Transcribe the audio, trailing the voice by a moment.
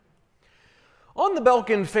On the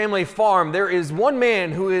Belkin family farm, there is one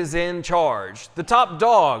man who is in charge, the top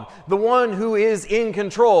dog, the one who is in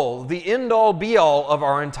control, the end-all be-all of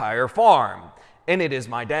our entire farm, and it is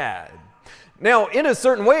my dad. Now, in a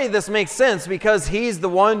certain way, this makes sense because he's the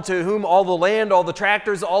one to whom all the land, all the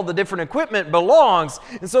tractors, all the different equipment belongs,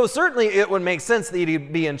 and so certainly it would make sense that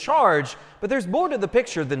he'd be in charge, but there's more to the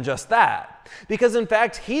picture than just that. Because in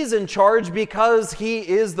fact, he's in charge because he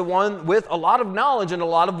is the one with a lot of knowledge and a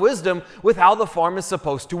lot of wisdom with how the farm is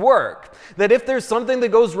supposed to work. That if there's something that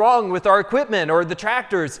goes wrong with our equipment or the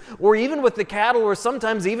tractors or even with the cattle or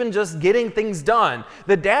sometimes even just getting things done,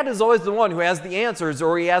 the dad is always the one who has the answers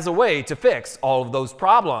or he has a way to fix all of those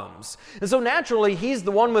problems. And so naturally, he's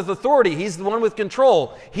the one with authority. He's the one with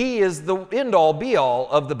control. He is the end-all be-all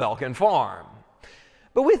of the Belkin farm.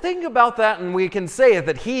 But we think about that and we can say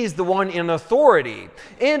that he's the one in authority.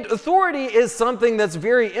 And authority is something that's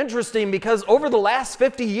very interesting because over the last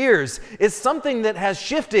 50 years, it's something that has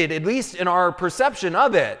shifted, at least in our perception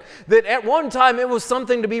of it. That at one time it was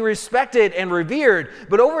something to be respected and revered,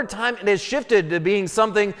 but over time it has shifted to being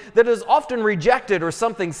something that is often rejected or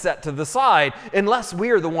something set to the side, unless we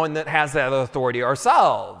are the one that has that authority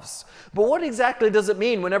ourselves. But what exactly does it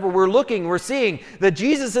mean whenever we're seeing that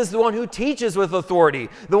Jesus is the one who teaches with authority,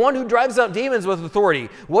 the one who drives out demons with authority?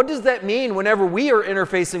 What does that mean whenever we are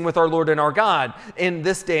interfacing with our Lord and our God in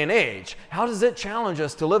this day and age? How does it challenge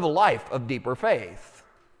us to live a life of deeper faith?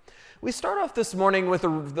 We start off this morning with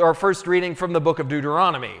our first reading from the book of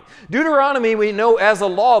Deuteronomy. Deuteronomy we know as a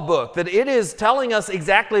law book, that it is telling us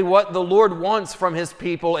exactly what the Lord wants from his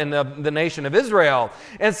people in the nation of Israel.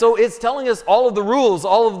 And so it's telling us all of the rules,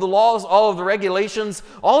 all of the laws, all of the regulations,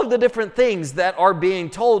 all of the different things that are being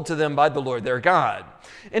told to them by the Lord their God.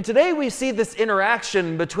 And today we see this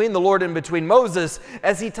interaction between the Lord and between Moses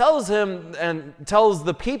as he tells him and tells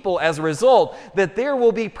the people as a result that there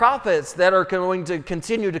will be prophets that are going to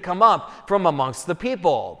continue to come up from amongst the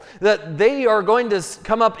people. That they are going to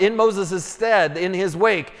come up in Moses' stead, in his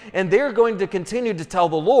wake, and they're going to continue to tell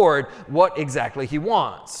the Lord what exactly he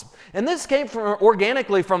wants. And this came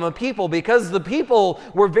organically from the people because the people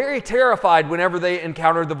were very terrified whenever they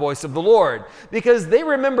encountered the voice of the Lord. Because they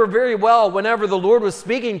remember very well whenever the Lord was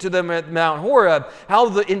speaking to them at Mount Horeb, how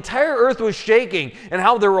the entire earth was shaking and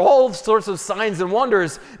how there were all sorts of signs and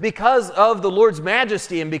wonders because of the Lord's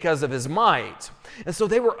majesty and because of his might. And so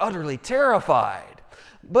they were utterly terrified.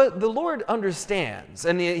 But the Lord understands,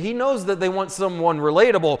 and he knows that they want someone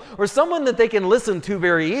relatable or someone that they can listen to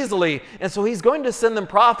very easily. And so he's going to send them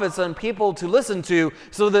prophets and people to listen to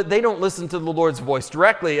so that they don't listen to the Lord's voice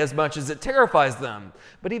directly as much as it terrifies them.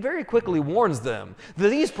 But he very quickly warns them that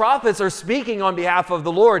these prophets are speaking on behalf of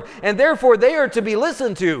the Lord, and therefore they are to be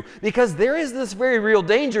listened to, because there is this very real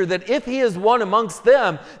danger that if he is one amongst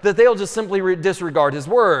them, that they'll just simply disregard his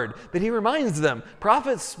word. But he reminds them,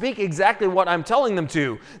 prophets speak exactly what I'm telling them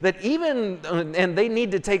to. That and they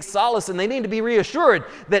need to take solace and they need to be reassured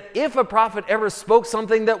that if a prophet ever spoke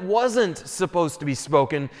something that wasn't supposed to be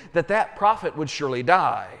spoken, that prophet would surely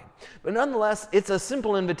die. But nonetheless, it's a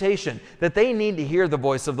simple invitation that they need to hear the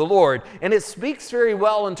voice of the Lord. And it speaks very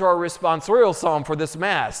well into our responsorial psalm for this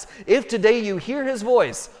Mass. If today you hear his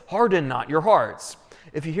voice, harden not your hearts.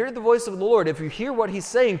 If you hear the voice of the Lord, if you hear what he's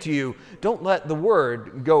saying to you, don't let the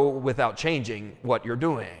word go without changing what you're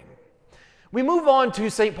doing. We move on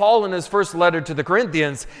to St. Paul in his first letter to the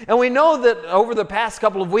Corinthians, and we know that over the past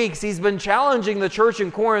couple of weeks, he's been challenging the church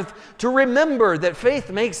in Corinth to remember that faith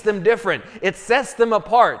makes them different. It sets them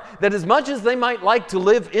apart, that as much as they might like to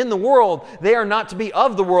live in the world, they are not to be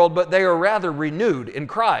of the world, but they are rather renewed in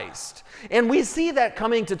Christ. And we see that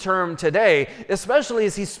coming to term today, especially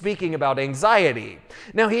as he's speaking about anxiety.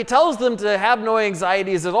 Now, he tells them to have no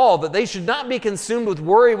anxieties at all, that they should not be consumed with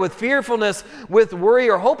worry, with fearfulness, with worry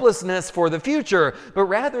or hopelessness for the future, but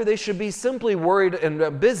rather they should be simply worried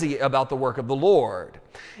and busy about the work of the Lord.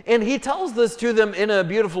 And he tells this to them in a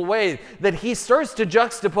beautiful way, that he starts to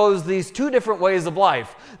juxtapose these two different ways of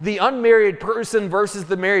life, the unmarried person versus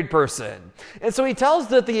the married person. And so he tells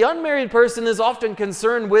that the unmarried person is often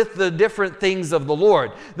concerned with the different things of the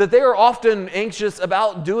Lord, that they are often anxious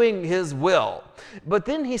about doing his will. But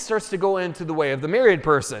then he starts to go into the way of the married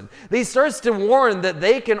person. He starts to warn that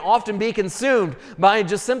they can often be consumed by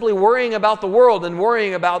just simply worrying about the world and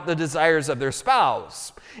worrying about the desires of their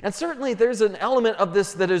spouse. And certainly there's an element of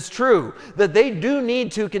this that is true, that they do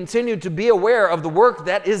need to continue to be aware of the work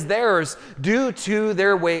that is theirs due to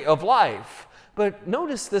their way of life. But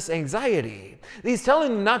notice this anxiety. He's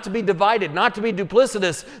telling them not to be divided, not to be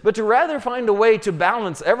duplicitous, but to rather find a way to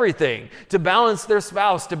balance everything, to balance their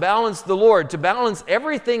spouse, to balance the Lord, to balance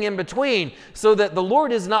everything in between, so that the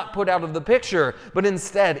Lord is not put out of the picture, but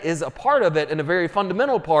instead is a part of it, and a very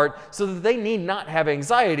fundamental part, so that they need not have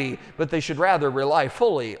anxiety, but they should rather rely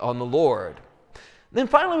fully on the Lord. Then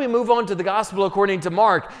finally we move on to the gospel according to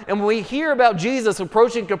Mark, and we hear about Jesus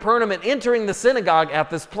approaching Capernaum and entering the synagogue at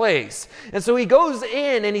this place. And so he goes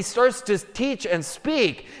in and he starts to teach and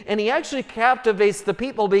speak, and he actually captivates the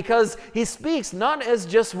people because he speaks not as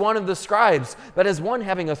just one of the scribes, but as one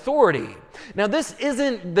having authority. Now this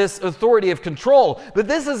isn't this authority of control, but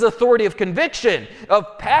this is authority of conviction,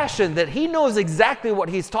 of passion, that he knows exactly what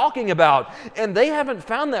he's talking about. And they haven't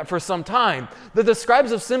found that for some time. That the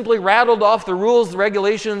scribes have simply rattled off the rules, the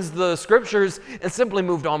regulations, the scriptures, and simply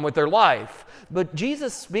moved on with their life. But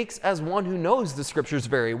Jesus speaks as one who knows the scriptures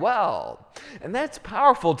very well. And that's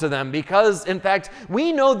powerful to them because, in fact,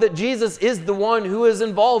 we know that Jesus is the one who is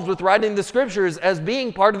involved with writing the scriptures as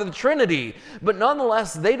being part of the Trinity. But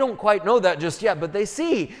nonetheless, they don't quite know that just yet. But they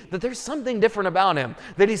see that there's something different about him,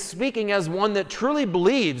 that he's speaking as one that truly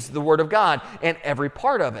believes the Word of God and every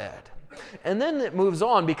part of it. And then it moves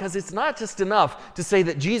on because it's not just enough to say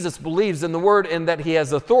that Jesus believes in the Word and that he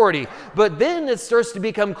has authority, but then it starts to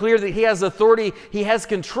become clear that he has authority, he has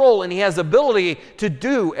control, and he has ability to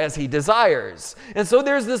do as he desires. And so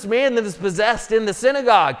there's this man that is possessed in the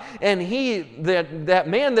synagogue, and that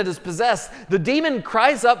man that is possessed, the demon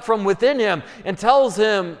cries up from within him and tells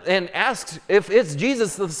him and asks if it's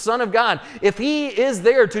Jesus, the Son of God, if he is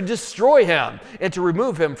there to destroy him and to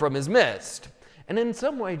remove him from his midst. And in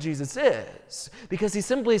some way, Jesus is, because he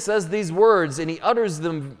simply says these words and he utters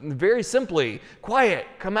them very simply, "Quiet,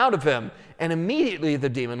 come out of him," and immediately the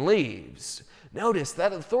demon leaves. Notice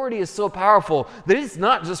that authority is so powerful that it's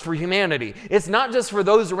not just for humanity. It's not just for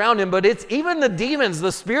those around him, but it's even the demons,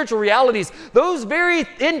 the spiritual realities, those very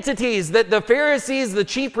entities that the Pharisees, the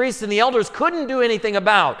chief priests, and the elders couldn't do anything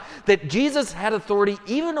about, that Jesus had authority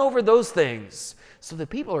even over those things. So the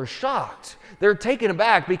people are shocked. They're taken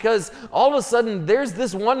aback because all of a sudden there's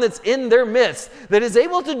this one that's in their midst that is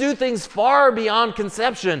able to do things far beyond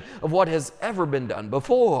conception of what has ever been done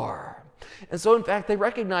before. And so in fact they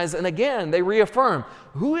recognize, and again they reaffirm,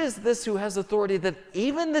 who is this who has authority that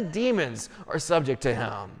even the demons are subject to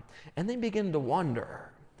him? And they begin to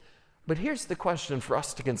wonder. But here's the question for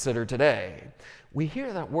us to consider today. We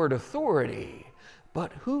hear that word authority,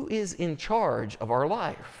 but who is in charge of our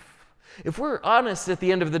life? If we're honest at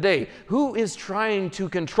the end of the day, who is trying to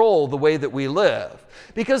control the way that we live?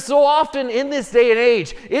 Because so often in this day and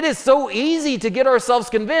age, it is so easy to get ourselves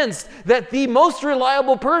convinced that the most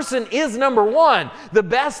reliable person is number one. The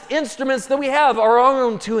best instruments that we have are our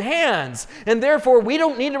own two hands, and therefore we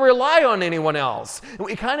don't need to rely on anyone else. And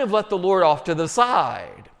we kind of let the Lord off to the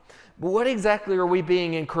side. But what exactly are we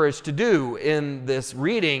being encouraged to do in this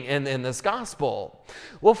reading and in this gospel?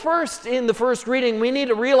 Well, first, in the first reading, we need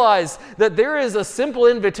to realize that there is a simple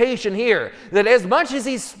invitation here, that as much as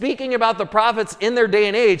he's speaking about the prophets in their day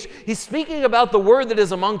and age, he's speaking about the word that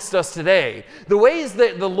is amongst us today. The ways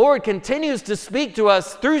that the Lord continues to speak to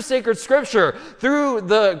us through sacred scripture, through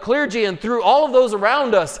the clergy, and through all of those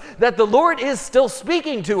around us, that the Lord is still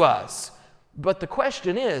speaking to us. But the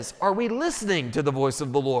question is, are we listening to the voice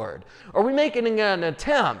of the Lord? Are we making an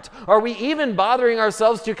attempt? Are we even bothering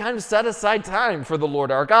ourselves to kind of set aside time for the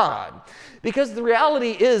Lord our God? Because the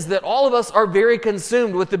reality is that all of us are very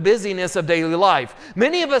consumed with the busyness of daily life.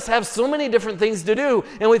 Many of us have so many different things to do,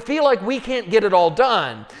 and we feel like we can't get it all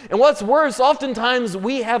done. And what's worse, oftentimes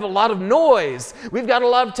we have a lot of noise. We've got a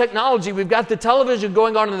lot of technology. We've got the television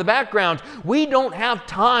going on in the background. We don't have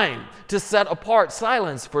time to set apart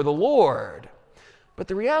silence for the Lord. But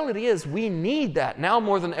the reality is we need that now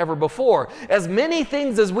more than ever before. As many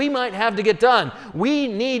things as we might have to get done, we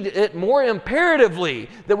need it more imperatively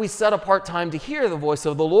that we set apart time to hear the voice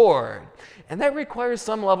of the Lord. And that requires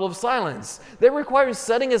some level of silence. That requires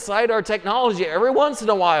setting aside our technology every once in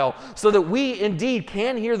a while so that we indeed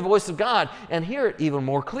can hear the voice of God and hear it even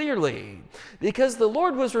more clearly. Because the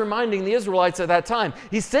Lord was reminding the Israelites at that time,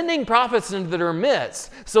 He's sending prophets into their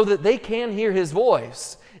midst so that they can hear His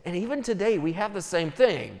voice. And even today, we have the same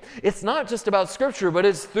thing. It's not just about Scripture, but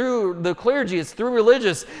it's through the clergy, it's through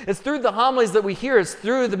religious, it's through the homilies that we hear, it's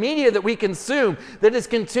through the media that we consume that is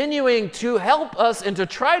continuing to help us and to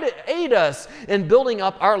try to aid us in building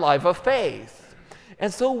up our life of faith.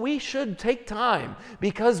 And so we should take time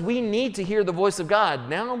because we need to hear the voice of God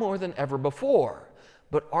now more than ever before.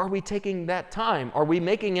 But are we taking that time? Are we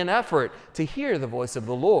making an effort to hear the voice of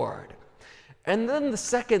the Lord? And then the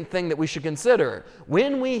second thing that we should consider,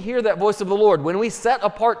 when we hear that voice of the Lord, when we set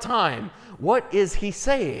apart time, what is He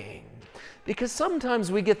saying? Because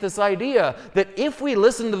sometimes we get this idea that if we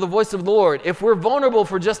listen to the voice of the Lord, if we're vulnerable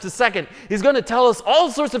for just a second, He's going to tell us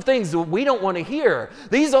all sorts of things that we don't want to hear.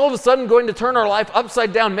 He's all of a sudden going to turn our life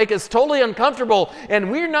upside down, make us totally uncomfortable,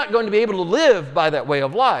 and we're not going to be able to live by that way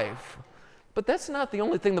of life. But that's not the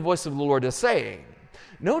only thing the voice of the Lord is saying.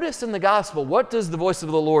 Notice in the gospel, what does the voice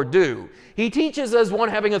of the Lord do? He teaches as one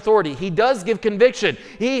having authority. He does give conviction.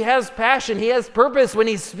 He has passion. He has purpose when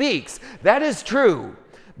He speaks. That is true.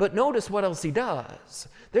 But notice what else He does.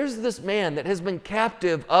 There's this man that has been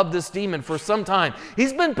captive of this demon for some time.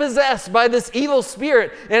 He's been possessed by this evil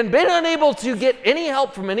spirit and been unable to get any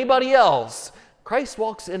help from anybody else. Christ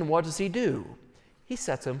walks in, and what does He do? He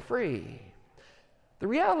sets him free. The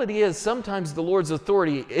reality is sometimes the Lord's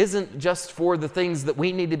authority isn't just for the things that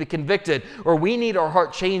we need to be convicted or we need our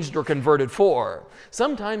heart changed or converted for.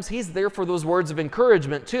 Sometimes He's there for those words of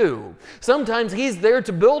encouragement too. Sometimes He's there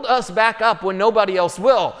to build us back up when nobody else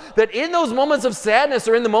will. That in those moments of sadness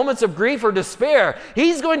or in the moments of grief or despair,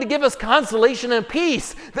 He's going to give us consolation and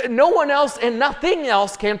peace that no one else and nothing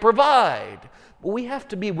else can provide. But we have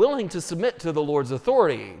to be willing to submit to the Lord's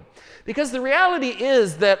authority. Because the reality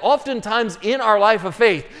is that oftentimes in our life of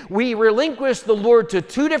faith, we relinquish the Lord to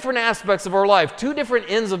two different aspects of our life, two different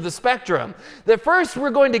ends of the spectrum. That first, we're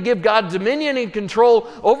going to give God dominion and control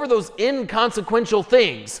over those inconsequential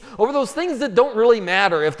things, over those things that don't really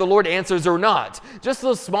matter if the Lord answers or not. Just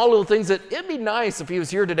those small little things that it'd be nice if He was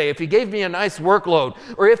here today, if He gave me a nice workload,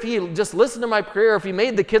 or if He just listened to my prayer, if He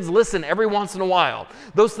made the kids listen every once in a while.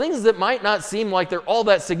 Those things that might not seem like they're all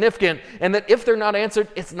that significant, and that if they're not answered,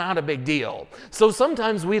 it's not a big deal. So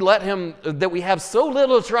sometimes we let Him, that we have so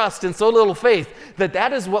little trust and so little faith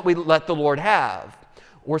that is what we let the Lord have.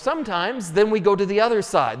 Or sometimes then we go to the other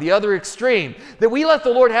side, the other extreme, that we let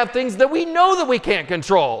the Lord have things that we know that we can't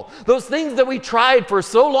control. Those things that we tried for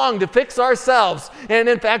so long to fix ourselves, and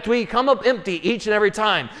in fact we come up empty each and every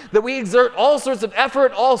time. That we exert all sorts of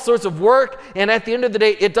effort, all sorts of work, and at the end of the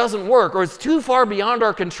day it doesn't work, or it's too far beyond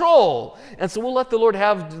our control. And so we'll let the Lord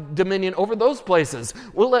have dominion over those places.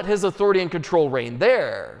 We'll let His authority and control reign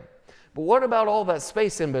there. But what about all that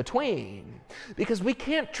space in between? Because we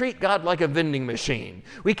can't treat God like a vending machine.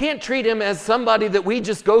 We can't treat Him as somebody that we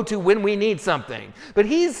just go to when we need something. But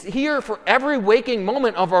He's here for every waking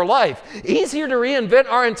moment of our life. He's here to reinvent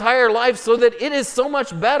our entire life so that it is so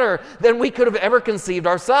much better than we could have ever conceived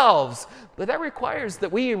ourselves. But that requires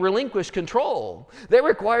that we relinquish control. That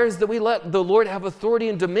requires that we let the Lord have authority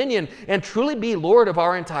and dominion and truly be Lord of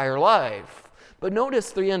our entire life. But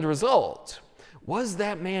notice the end result. Was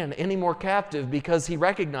that man any more captive because he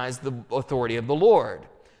recognized the authority of the Lord?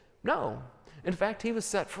 No. In fact, he was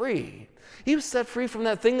set free. He was set free from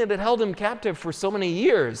that thing that had held him captive for so many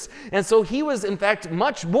years. And so he was, in fact,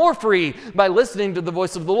 much more free by listening to the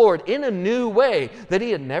voice of the Lord in a new way that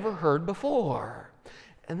he had never heard before.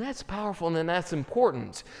 And that's powerful and that's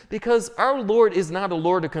important because our Lord is not a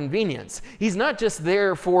Lord of convenience. He's not just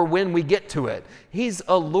there for when we get to it. He's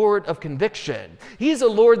a Lord of conviction. He's a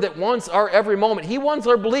Lord that wants our every moment. He wants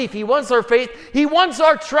our belief. He wants our faith. He wants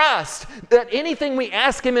our trust that anything we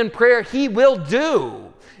ask Him in prayer, He will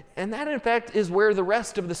do. And that, in fact, is where the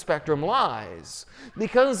rest of the spectrum lies.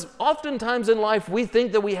 Because oftentimes in life, we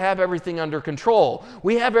think that we have everything under control.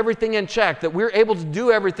 We have everything in check, that we're able to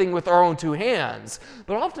do everything with our own two hands.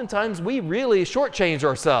 But oftentimes, we really shortchange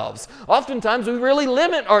ourselves. Oftentimes, we really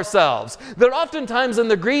limit ourselves. That oftentimes in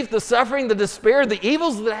the grief, the suffering, the despair, the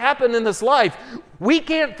evils that happen in this life, we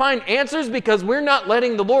can't find answers because we're not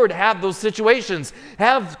letting the Lord have those situations,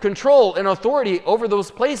 have control and authority over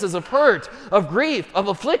those places of hurt, of grief, of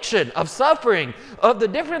affliction, of suffering, of the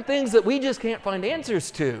different things that we just can't find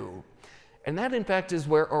answers to. And that, in fact, is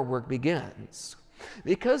where our work begins.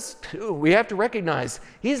 Because, too, we have to recognize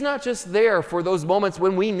He's not just there for those moments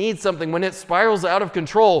when we need something, when it spirals out of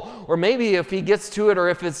control, or maybe if He gets to it or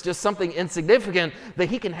if it's just something insignificant, that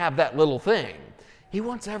He can have that little thing. He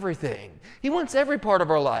wants everything. He wants every part of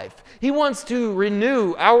our life. He wants to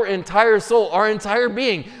renew our entire soul, our entire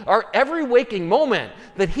being, our every waking moment,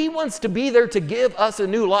 that He wants to be there to give us a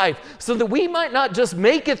new life so that we might not just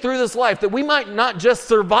make it through this life, that we might not just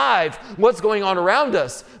survive what's going on around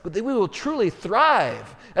us, but that we will truly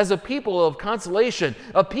thrive as a people of consolation,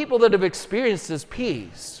 a people that have experienced His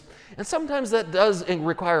peace. And sometimes that does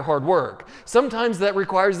require hard work. Sometimes that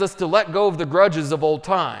requires us to let go of the grudges of old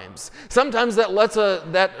times. Sometimes that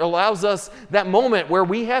allows us that moment where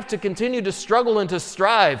we have to continue to struggle and to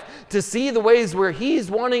strive to see the ways where He's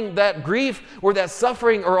wanting that grief or that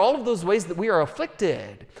suffering or all of those ways that we are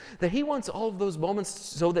afflicted. That He wants all of those moments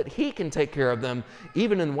so that He can take care of them,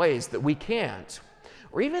 even in ways that we can't.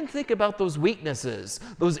 Or even think about those weaknesses,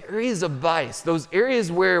 those areas of vice, those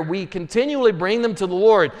areas where we continually bring them to the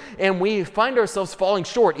Lord and we find ourselves falling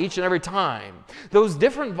short each and every time. Those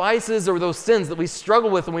different vices or those sins that we struggle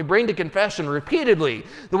with and we bring to confession repeatedly.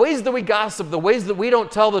 The ways that we gossip, the ways that we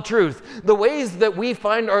don't tell the truth, the ways that we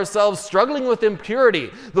find ourselves struggling with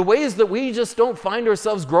impurity, the ways that we just don't find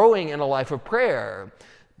ourselves growing in a life of prayer.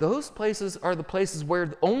 Those places are the places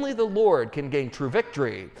where only the Lord can gain true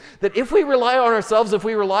victory. That if we rely on ourselves, if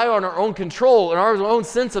we rely on our own control and our own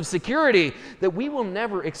sense of security, that we will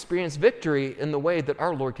never experience victory in the way that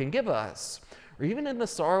our Lord can give us. Or even in the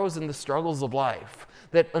sorrows and the struggles of life.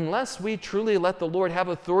 That unless we truly let the Lord have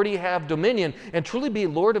authority, have dominion, and truly be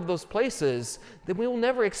Lord of those places, then we will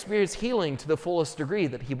never experience healing to the fullest degree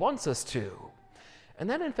that He wants us to. And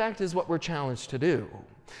that, in fact, is what we're challenged to do.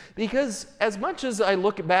 Because as much as I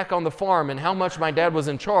look back on the farm and how much my dad was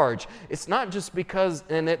in charge, it's not because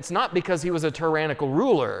he was a tyrannical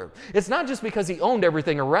ruler. It's not just because he owned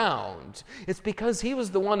everything around. It's because he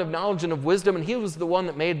was the one of knowledge and of wisdom, and he was the one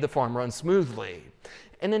that made the farm run smoothly.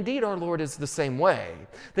 And indeed, our Lord is the same way.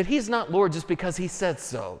 That He's not Lord just because He said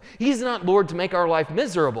so. He's not Lord to make our life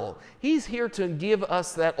miserable. He's here to give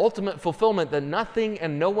us that ultimate fulfillment that nothing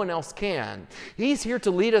and no one else can. He's here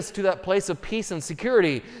to lead us to that place of peace and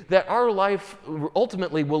security that our life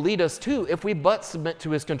ultimately will lead us to if we but submit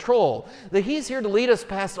to His control. That He's here to lead us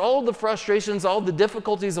past all the frustrations, all the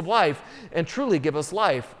difficulties of life, and truly give us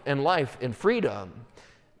life in freedom.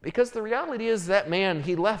 Because the reality is that man,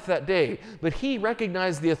 he left that day, but he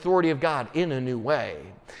recognized the authority of God in a new way.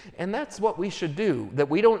 And that's what we should do, that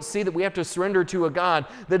we don't see that we have to surrender to a God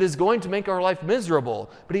that is going to make our life miserable,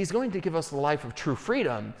 but He's going to give us the life of true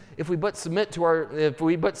freedom if we but submit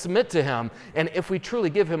to Him, and if we truly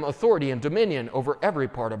give Him authority and dominion over every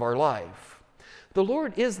part of our life. The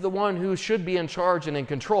Lord is the one who should be in charge and in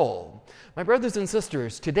control. My brothers and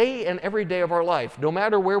sisters, today and every day of our life, no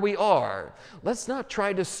matter where we are, let's not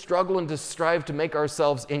try to struggle and to strive to make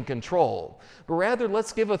ourselves in control, but rather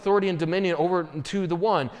let's give authority and dominion over to the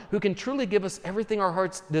one who can truly give us everything our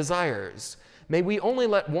hearts desires. May we only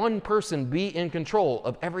let one person be in control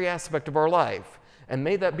of every aspect of our life, and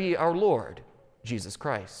may that be our Lord, Jesus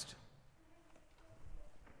Christ.